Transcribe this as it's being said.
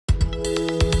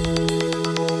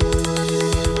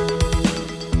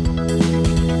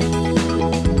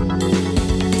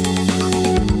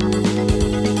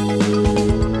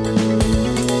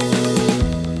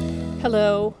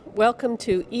Welcome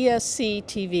to ESC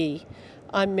TV.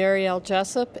 I'm Mariell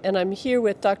Jessup, and I'm here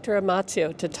with Dr.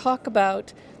 Imazio to talk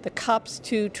about the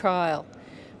COPS-2 trial.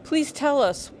 Please tell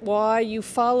us why you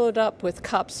followed up with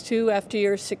COPS-2 after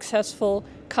your successful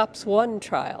COPS-1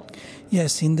 trial.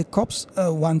 Yes, in the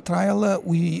COPS-1 trial,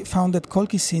 we found that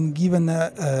colchicine given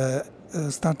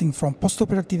starting from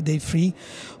post-operative day 3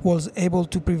 was able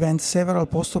to prevent several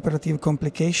post-operative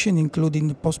complications,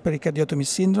 including post-pericardiotomy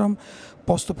syndrome,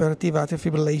 post-operative atrial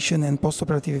fibrillation, and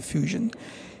post-operative effusion.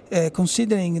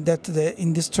 Considering that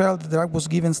in this trial the drug was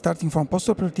given starting from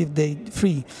post-operative day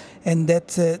 3 and that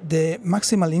the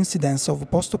maximal incidence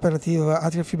of post-operative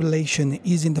atrial fibrillation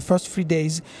is in the first 3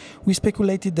 days, we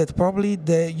speculated that probably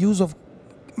the use of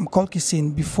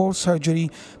colchicine before surgery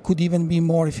could even be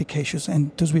more efficacious,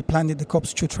 and thus we planned the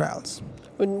COPS-2 trials.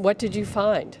 And what did you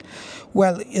find?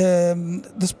 Well,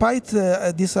 despite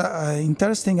this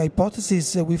interesting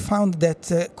hypothesis, we found that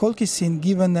colchicine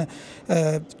given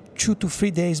 2 to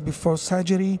 3 days before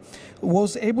surgery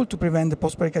was able to prevent the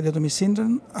post-pericardiotomy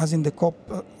syndrome, as in the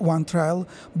COP1 trial,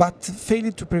 but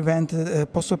failed to prevent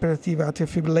post-operative atrial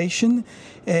fibrillation.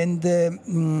 And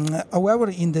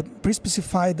however, in the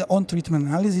pre-specified on-treatment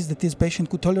analysis that this patient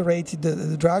could tolerate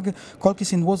the drug,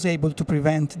 colchicine was able to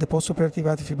prevent the post-operative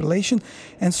atrial fibrillation.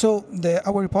 And so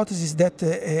our hypothesis is that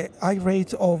a high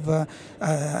rate of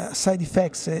side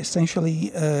effects,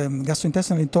 essentially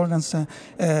gastrointestinal intolerance,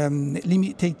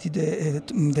 limited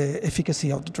the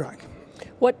efficacy of the drug.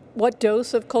 What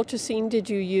dose of colchicine did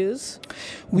you use?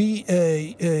 We,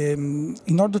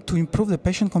 in order to improve the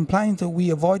patient compliance, we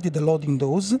avoided the loading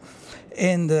dose,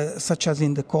 and such as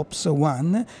in the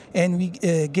COPS-1, and we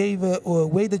gave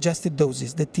weight-adjusted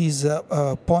doses, that is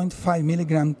 0.5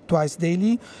 milligram twice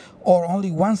daily, or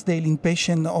only once daily in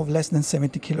patients of less than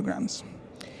 70 kilograms.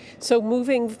 So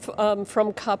moving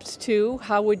from COPS-2,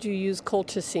 how would you use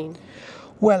colchicine?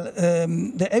 Well,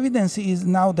 the evidence is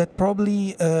now that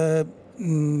probably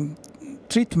an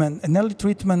early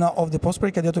treatment of the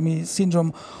post-pericardiotomy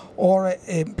syndrome or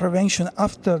prevention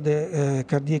after the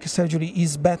cardiac surgery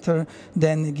is better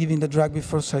than giving the drug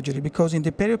before surgery, because in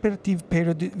the perioperative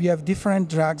period we have different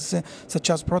drugs such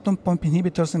as proton pump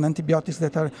inhibitors and antibiotics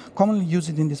that are commonly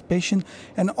used in this patient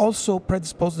and also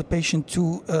predispose the patient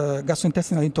to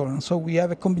gastrointestinal intolerance. So we have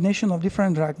a combination of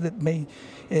different drugs that may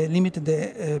limit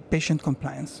the patient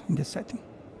compliance in this setting.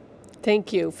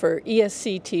 Thank you for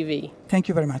ESC TV. Thank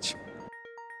you very much.